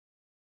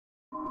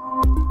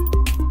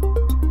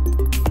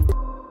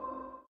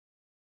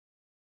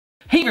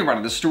Hey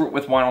everybody, this is Stuart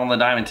with Wine on the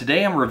Dime, and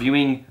today I'm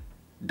reviewing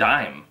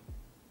Dime,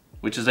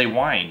 which is a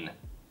wine.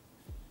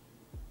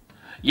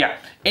 Yeah,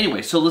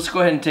 anyway, so let's go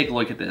ahead and take a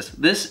look at this.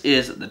 This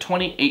is the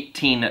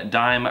 2018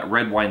 Dime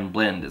Red Wine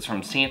Blend. It's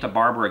from Santa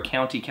Barbara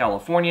County,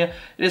 California.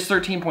 It is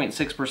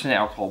 13.6%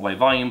 alcohol by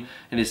volume.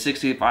 It is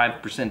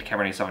 65%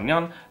 Cabernet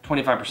Sauvignon,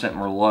 25%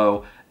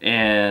 Merlot,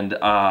 and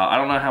I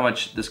don't know how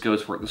much this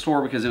goes for at the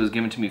store because it was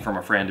given to me from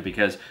a friend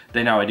because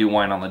they know I do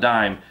Wine on the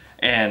Dime,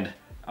 and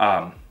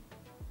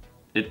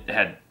it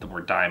had the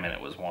word dime and it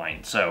was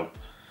wine, so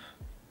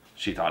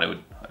she thought it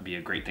would be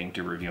a great thing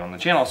to review on the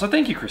channel. So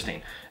thank you,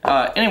 Christine.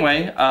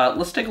 Anyway,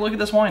 let's take a look at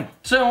this wine.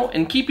 So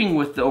in keeping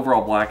with the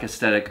overall black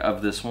aesthetic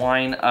of this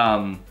wine,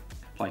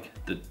 like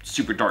the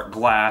super dark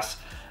glass,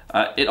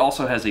 it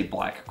also has a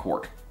black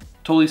cork.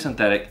 Totally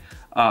synthetic.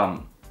 I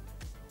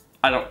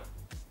don't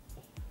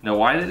know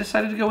why they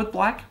decided to go with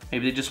black.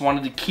 Maybe they just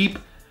wanted to keep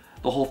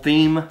the whole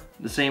theme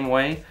the same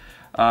way.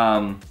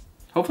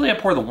 Hopefully I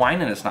pour the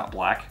wine and it's not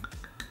black.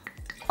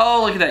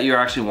 Oh, look at that, you're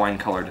actually wine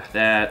colored.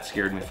 That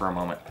scared me for a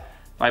moment.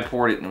 If I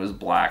poured it and it was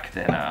black,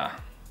 then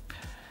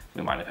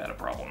we might have had a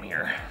problem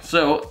here.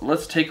 So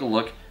let's take a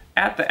look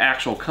at the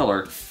actual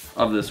color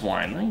of this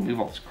wine. Let me move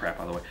all this crap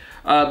out of the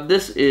way.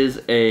 This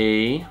is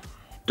a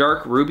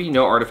dark ruby,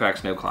 no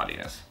artifacts, no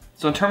cloudiness.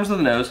 So in terms of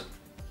the nose,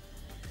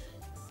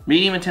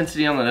 medium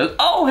intensity on the nose.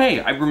 Oh, hey,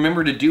 I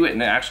remember to do it in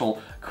the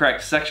actual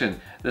correct section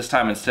this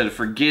time instead of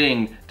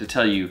forgetting to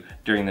tell you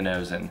during the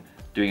nose and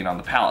doing it on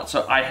the palate.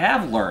 So I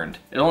have learned,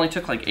 it only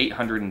took like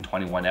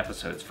 821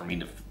 episodes for me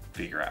to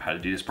figure out how to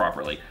do this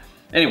properly.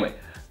 Anyway,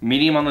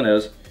 medium on the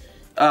nose.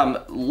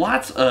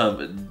 Lots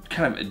of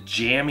kind of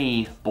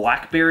jammy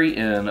blackberry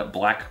and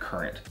black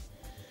currant.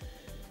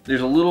 There's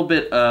a little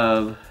bit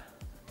of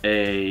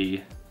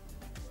a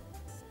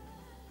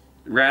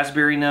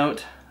raspberry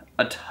note,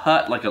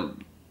 like a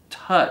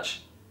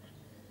touch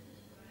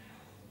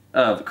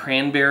of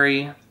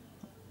cranberry.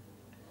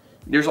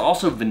 There's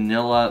also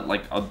vanilla,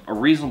 like a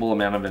reasonable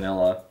amount of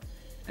vanilla.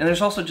 And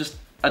there's also just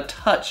a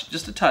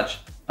touch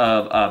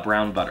of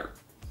brown butter.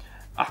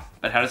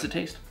 But how does it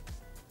taste?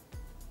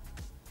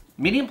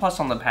 Medium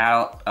plus on the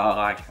palate.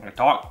 I can't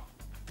talk.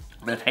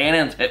 The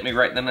tannins hit me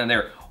right then and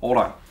there. Hold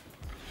on.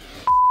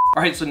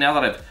 All right, so now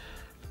that I've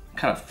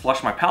kind of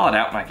flushed my palate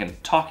out and I can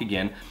talk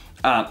again,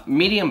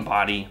 medium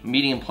body,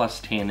 medium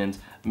plus tannins,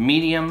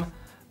 medium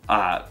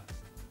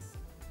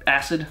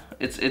acid.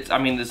 I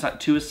mean, it's not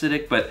too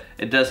acidic, but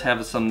it does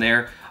have some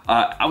there.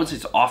 I would say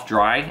it's off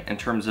dry in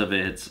terms of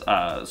its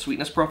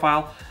sweetness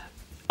profile.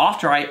 Off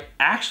dry,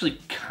 actually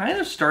kind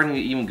of starting to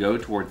even go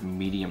toward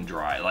medium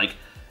dry. Like,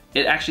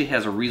 it actually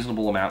has a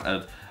reasonable amount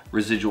of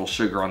residual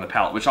sugar on the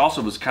palate, which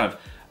also was kind of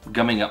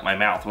gumming up my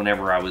mouth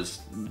whenever I was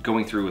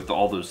going through with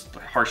all those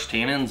harsh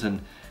tannins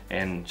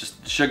and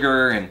just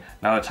sugar and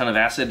not a ton of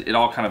acid. It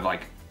all kind of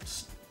like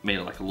made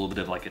it like a little bit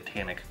of like a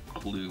tannic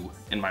glue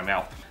in my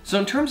mouth. So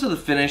in terms of the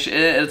finish,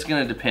 it's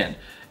gonna depend.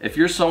 If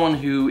you're someone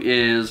who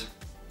is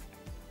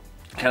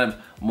kind of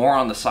more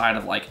on the side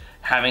of like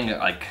having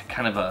like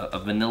kind of a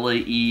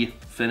vanilla-y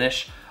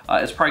finish,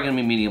 it's probably gonna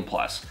be medium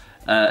plus.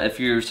 If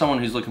you're someone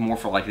who's looking more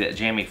for like that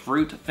jammy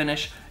fruit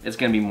finish, it's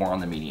gonna be more on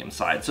the medium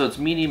side. So it's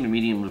medium to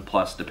medium to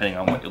plus depending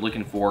on what you're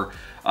looking for.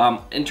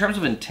 In terms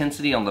of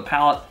intensity on the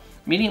palate,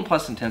 medium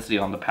plus intensity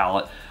on the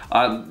palate.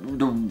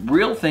 The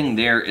real thing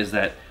there is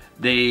that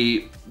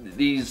the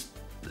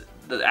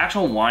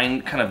actual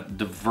wine kind of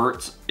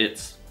diverts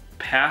its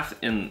path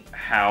in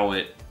how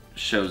it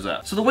shows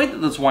up. So the way that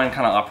this wine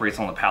kind of operates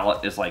on the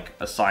palate is like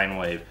a sine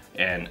wave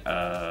and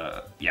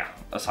a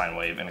sine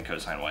wave and a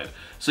cosine wave.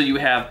 So you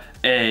have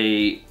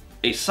a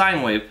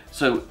sine wave,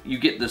 so you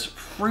get this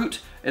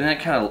fruit and then it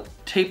kind of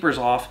tapers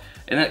off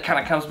and then it kind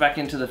of comes back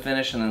into the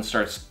finish and then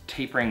starts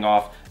tapering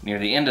off near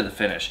the end of the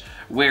finish.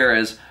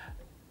 Whereas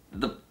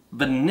the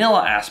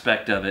vanilla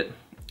aspect of it,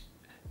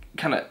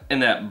 kind of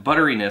in that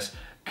butteriness,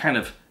 kind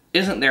of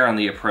isn't there on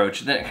the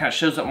approach. Then it kind of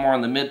shows up more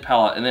on the mid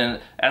palate, and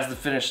then as the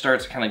finish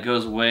starts, it kind of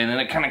goes away, and then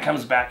it kind of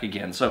comes back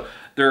again. So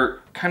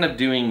they're kind of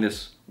doing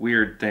this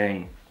weird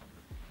thing.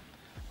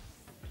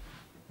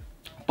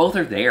 Both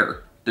are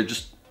there. They're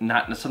just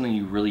not something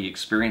you really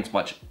experience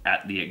much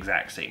at the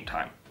exact same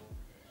time.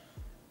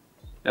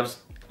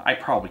 I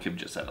probably could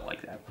have just said it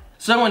like that.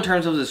 So in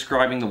terms of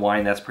describing the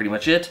wine, that's pretty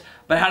much it.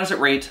 But how does it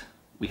rate?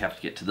 We have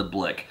to get to the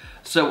blick.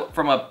 So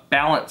from a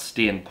balance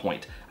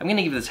standpoint, I'm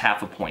gonna give this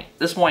half a point.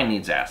 This wine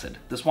needs acid.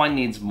 This wine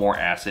needs more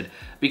acid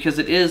because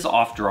it is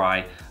off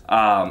dry.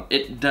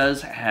 It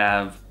does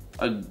have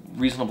a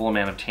reasonable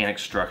amount of tannic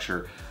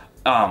structure.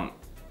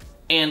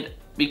 And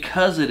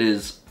because it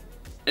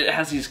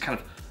has these kind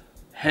of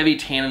heavy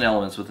tannin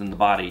elements within the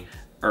body,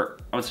 or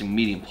I would say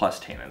medium plus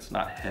tannins,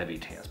 not heavy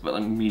tannins, but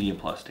like medium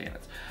plus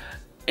tannins.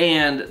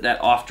 And that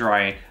off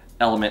dry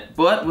element,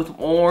 but with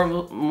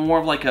more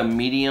of like a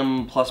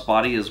medium plus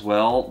body as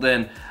well,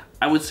 then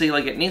I would say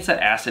like it needs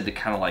that acid to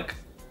kind of like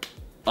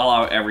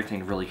allow everything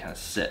to really kind of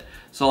sit.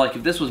 So like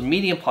if this was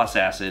medium plus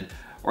acid,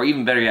 or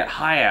even better yet,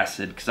 high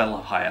acid, because I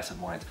love high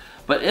acid wines,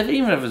 But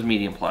even if it was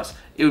medium plus,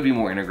 it would be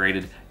more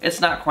integrated. It's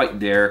not quite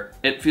there.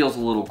 It feels a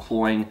little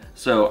cloying,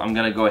 so I'm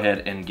gonna go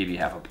ahead and give you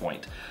half a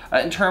point.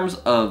 In terms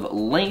of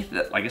length,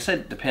 like I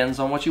said, depends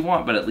on what you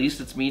want, but at least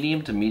it's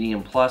medium to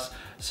medium plus,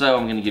 so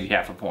I'm gonna give you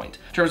half a point.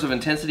 In terms of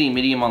intensity,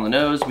 medium on the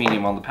nose,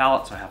 medium on the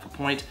palate, so half a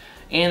point.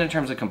 And in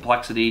terms of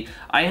complexity,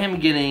 I am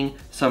getting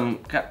some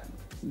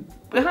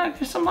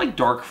like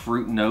dark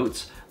fruit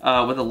notes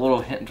with a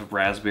little hint of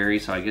raspberry,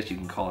 so I guess you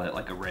can call it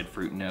like a red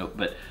fruit note,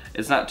 but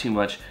it's not too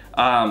much.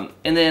 And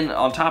then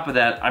on top of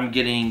that, I'm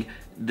getting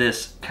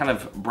this kind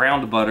of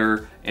browned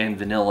butter and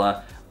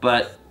vanilla,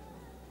 but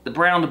the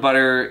browned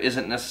butter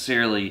isn't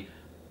necessarily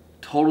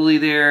totally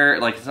there.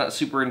 Like, it's not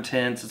super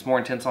intense. It's more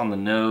intense on the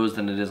nose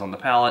than it is on the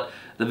palate.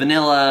 The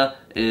vanilla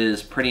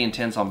is pretty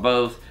intense on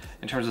both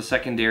in terms of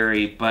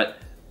secondary, but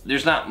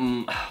there's not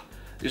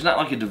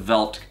like a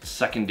developed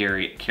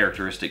secondary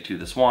characteristic to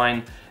this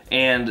wine.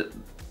 And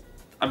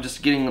I'm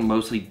just getting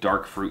mostly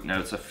dark fruit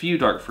notes, a few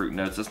dark fruit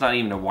notes. It's not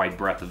even a wide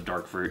breadth of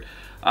dark fruit.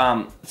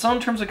 So in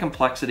terms of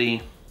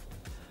complexity,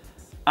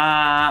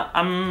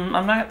 I'm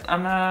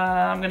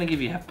gonna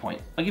give you half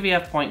point. I'll give you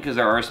half point because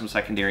there are some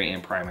secondary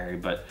and primary,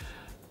 but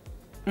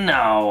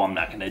no, I'm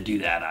not gonna do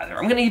that either.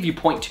 I'm gonna give you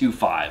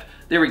 0.25.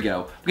 There we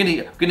go.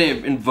 I'm gonna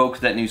invoke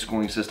that new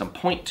scoring system.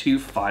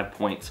 0.25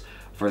 points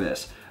for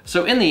this.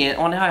 So in the end,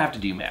 well, now I have to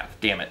do math,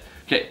 damn it.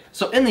 Okay,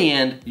 so in the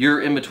end,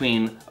 you're in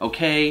between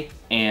okay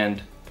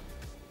and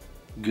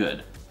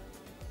good.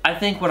 I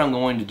think what I'm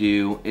going to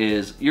do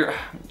is, you're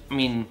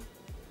leaning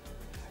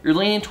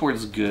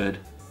towards good,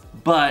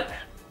 but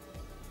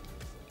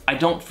I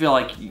don't feel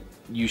like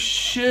you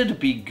should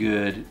be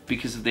good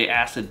because of the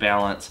acid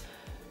balance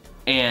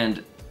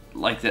and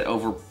like that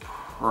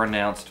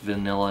over-pronounced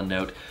vanilla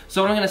note.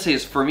 So what I'm gonna say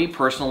is, for me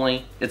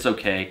personally, it's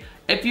okay.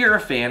 If you're a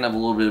fan of a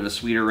little bit of a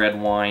sweeter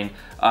red wine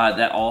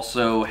that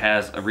also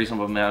has a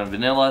reasonable amount of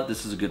vanilla,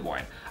 this is a good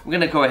wine. I'm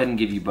gonna go ahead and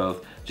give you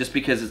both, just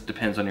because it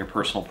depends on your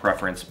personal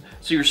preference.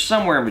 So you're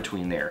somewhere in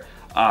between there.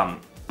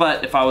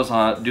 But if I was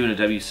doing a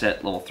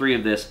WSET level 3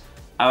 of this,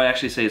 I would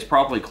actually say it's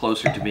probably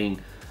closer to being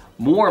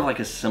more of like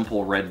a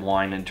simple red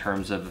wine in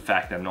terms of the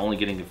fact that I'm only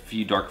getting a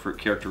few dark fruit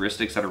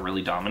characteristics that are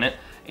really dominant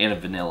and a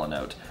vanilla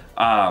note.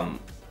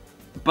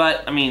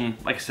 But I mean,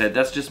 like I said,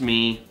 that's just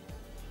me.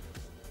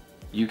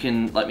 You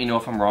can let me know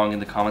if I'm wrong in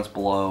the comments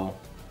below.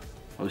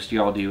 Most of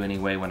y'all do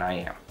anyway when I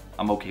am.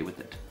 I'm okay with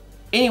it.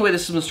 Anyway,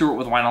 this is Mr. Stewart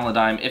with Wine on the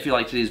Dime. If you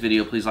liked today's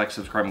video, please like,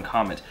 subscribe, and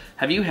comment.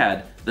 Have you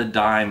had the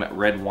Dime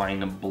Red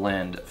Wine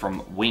Blend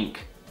from Winc?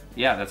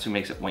 Yeah, that's who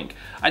makes it, Winc.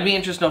 I'd be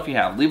interested to know if you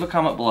have. Leave a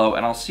comment below,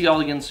 and I'll see y'all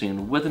again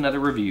soon with another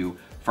review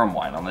from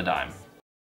Wine on the Dime.